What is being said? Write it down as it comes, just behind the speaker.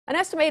An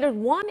estimated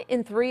 1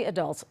 in 3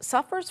 adults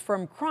suffers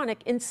from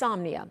chronic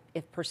insomnia.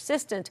 If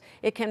persistent,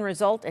 it can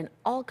result in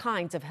all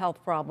kinds of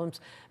health problems.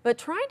 But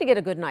trying to get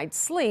a good night's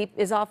sleep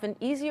is often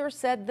easier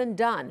said than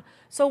done.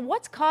 So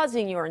what's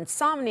causing your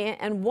insomnia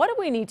and what do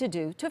we need to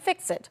do to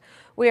fix it?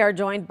 We are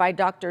joined by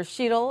Dr.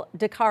 Sheetal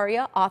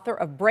DeCaria, author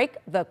of Break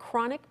the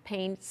Chronic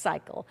Pain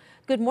Cycle.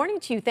 Good morning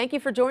to you. Thank you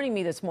for joining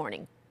me this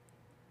morning.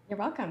 You're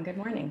welcome. Good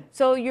morning.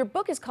 So your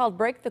book is called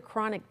Break the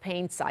Chronic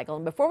Pain Cycle.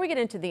 And before we get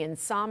into the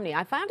insomnia,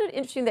 I found it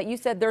interesting that you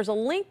said there's a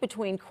link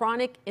between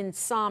chronic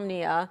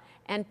insomnia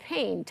and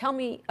pain. Tell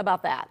me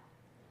about that.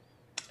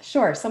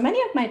 Sure. So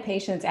many of my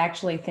patients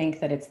actually think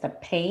that it's the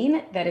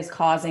pain that is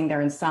causing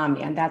their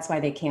insomnia, and that's why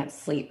they can't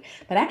sleep.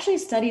 But actually,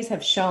 studies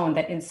have shown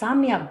that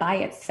insomnia by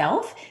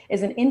itself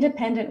is an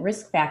independent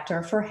risk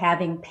factor for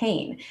having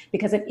pain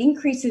because it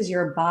increases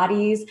your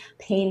body's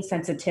pain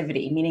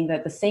sensitivity, meaning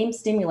that the same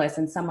stimulus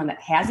in someone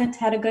that hasn't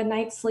had a good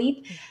night's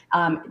sleep,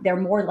 they're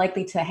more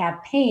likely to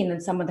have pain than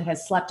someone that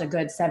has slept a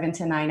good 7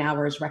 to 9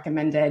 hours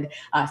recommended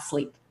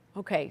sleep.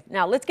 Okay,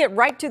 now let's get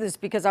right to this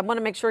because I want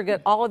to make sure to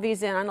get all of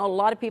these in. I know a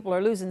lot of people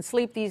are losing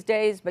sleep these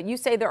days, but you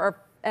say there are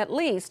at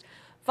least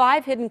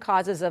 5 hidden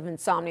causes of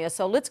insomnia.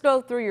 So let's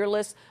go through your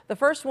list. The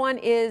first one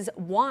is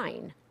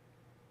wine.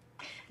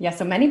 Yeah,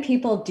 so many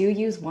people do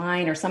use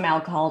wine or some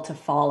alcohol to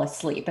fall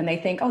asleep, and they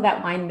think, oh,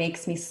 that wine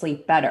makes me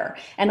sleep better.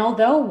 And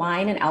although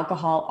wine and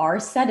alcohol are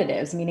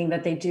sedatives, meaning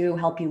that they do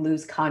help you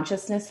lose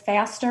consciousness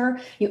faster,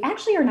 you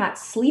actually are not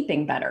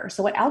sleeping better.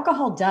 So what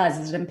alcohol does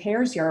is it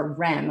impairs your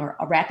REM, or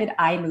a rapid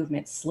eye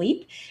movement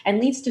sleep, and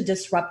leads to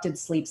disrupted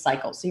sleep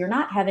cycles. So you're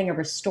not having a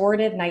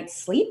restorative night's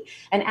sleep.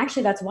 And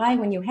actually, that's why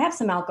when you have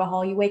some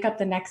alcohol, you wake up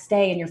the next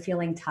day and you're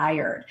feeling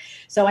tired.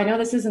 So I know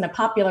this isn't a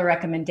popular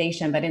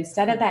recommendation, but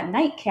instead of that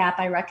nightcap,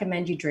 I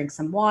recommend you drink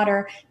some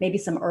water, maybe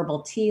some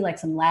herbal tea like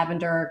some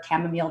lavender,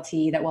 chamomile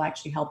tea that will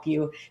actually help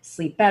you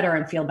sleep better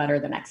and feel better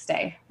the next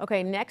day.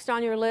 Okay, next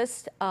on your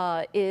list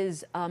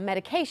is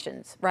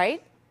medications,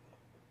 right?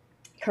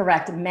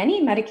 Correct.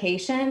 Many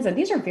medications, and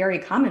these are very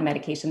common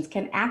medications,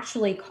 can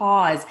actually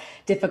cause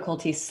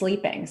difficulty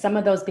sleeping. Some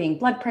of those being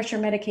blood pressure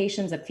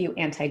medications, a few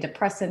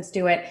antidepressants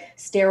do it,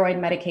 steroid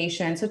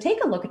medication. So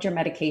take a look at your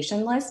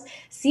medication list,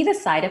 see the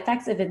side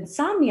effects. If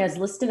insomnia is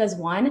listed as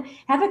one,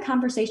 have a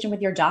conversation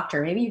with your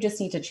doctor. Maybe you just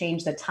need to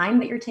change the time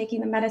that you're taking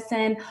the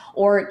medicine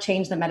or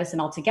change the medicine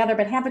altogether,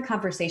 but have a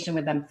conversation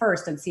with them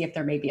first and see if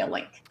there may be a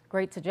link.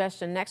 Great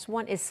suggestion. Next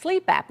one is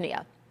sleep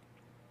apnea.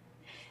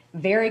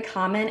 Very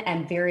common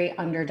and very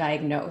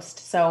underdiagnosed.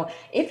 So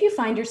if you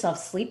find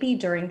yourself sleepy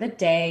during the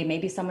day,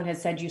 maybe someone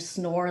has said you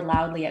snore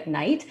loudly at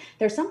night,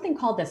 there's something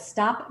called the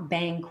Stop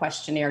Bang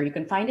questionnaire. You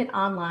can find it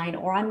online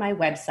or on my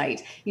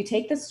website. You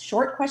take this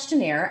short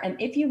questionnaire, and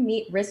if you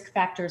meet risk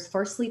factors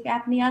for sleep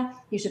apnea,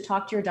 you should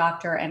talk to your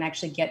doctor and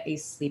actually get a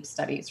sleep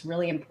study. It's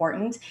really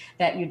important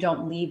that you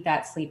don't leave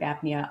that sleep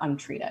apnea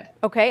untreated.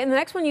 Okay, and the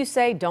next one you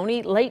say don't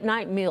eat late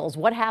night meals.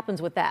 What happens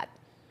with that?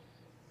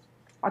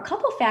 A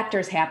couple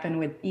factors happen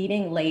with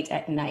eating late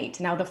at night.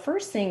 Now, the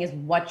first thing is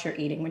what you're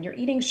eating. When you're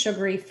eating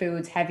sugary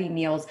foods, heavy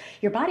meals,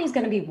 your body's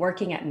going to be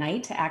working at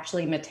night to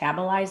actually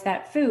metabolize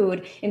that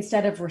food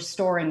instead of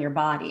restoring your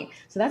body.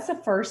 So that's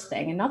the first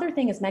thing. Another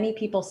thing is many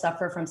people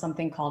suffer from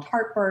something called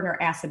heartburn or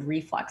acid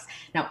reflux.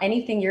 Now,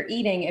 anything you're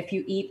eating, if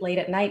you eat late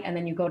at night and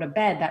then you go to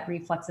bed, that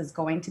reflux is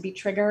going to be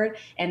triggered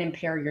and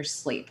impair your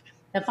sleep.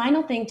 The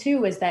final thing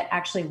too is that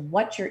actually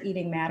what you're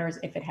eating matters.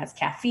 If it has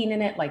caffeine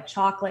in it, like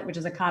chocolate, which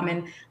is a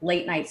common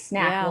late night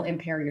snack, will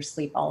impair your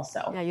sleep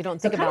also. Yeah, you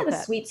don't think about that. So kind of the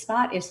that. sweet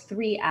spot is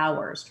 3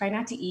 hours. Try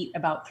not to eat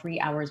about 3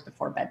 hours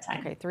before bedtime.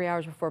 Okay, 3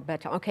 hours before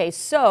bedtime. Okay,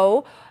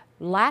 so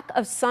lack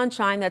of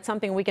sunshine, that's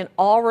something we can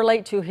all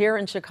relate to here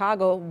in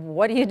Chicago.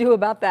 What do you do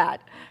about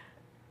that?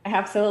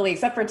 Absolutely,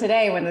 except for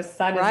today when the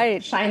sun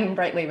is shining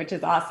brightly, which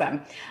is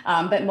awesome.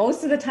 But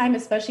most of the time,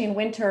 especially in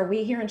winter,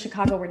 we here in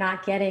Chicago, we're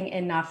not getting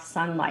enough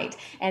sunlight.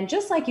 And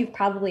just like you've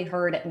probably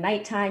heard at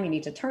nighttime, you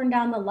need to turn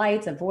down the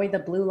lights, avoid the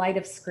blue light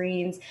of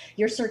screens.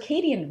 Your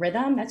circadian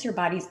rhythm, that's your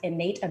body's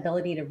innate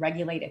ability to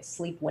regulate its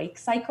sleep-wake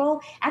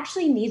cycle,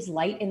 actually needs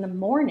light in the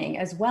morning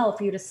as well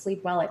for you to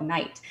sleep well at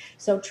night.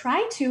 So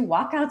try to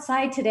walk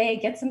outside today,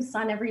 get some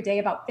sun every day.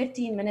 About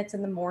 15 minutes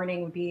in the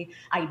morning would be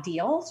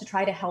ideal to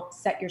try to help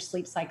set your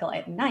sleep cycle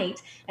at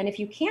night. And if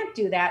you can't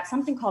do that,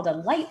 something called a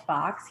light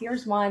box.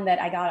 Here's one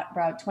that I got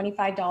about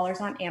 $25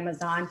 on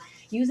Amazon.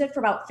 Use it for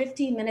about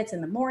 15 minutes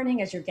in the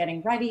morning as you're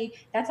getting ready.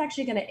 That's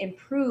actually going to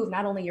improve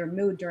not only your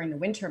mood during the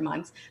winter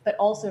months, but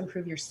also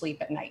improve your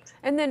sleep at night.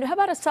 And then how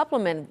about a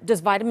supplement?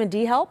 Does vitamin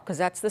D help? Because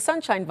that's the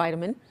sunshine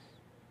vitamin.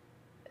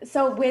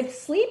 So with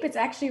sleep, it's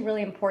actually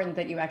really important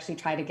that you actually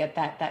try to get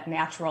that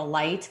natural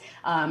light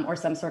or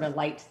some sort of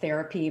light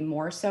therapy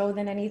more so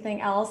than anything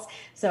else.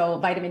 So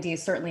vitamin D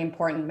is certainly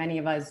important. Many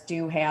of us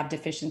do have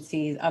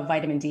deficiencies of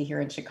vitamin D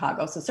here in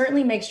Chicago. So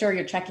certainly make sure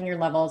you're checking your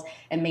levels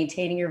and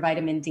maintaining your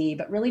vitamin D,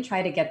 but really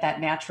try to get that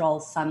natural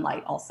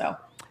sunlight also.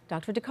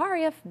 Dr.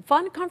 DeCaria,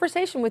 fun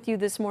conversation with you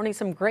this morning.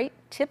 Some great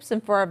tips,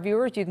 and for our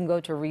viewers, you can go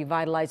to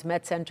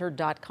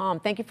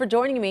revitalizemedcenter.com. Thank you for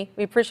joining me.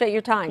 We appreciate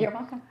your time. You're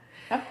welcome.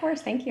 Of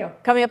course. Thank you.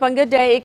 Coming up on Good Day.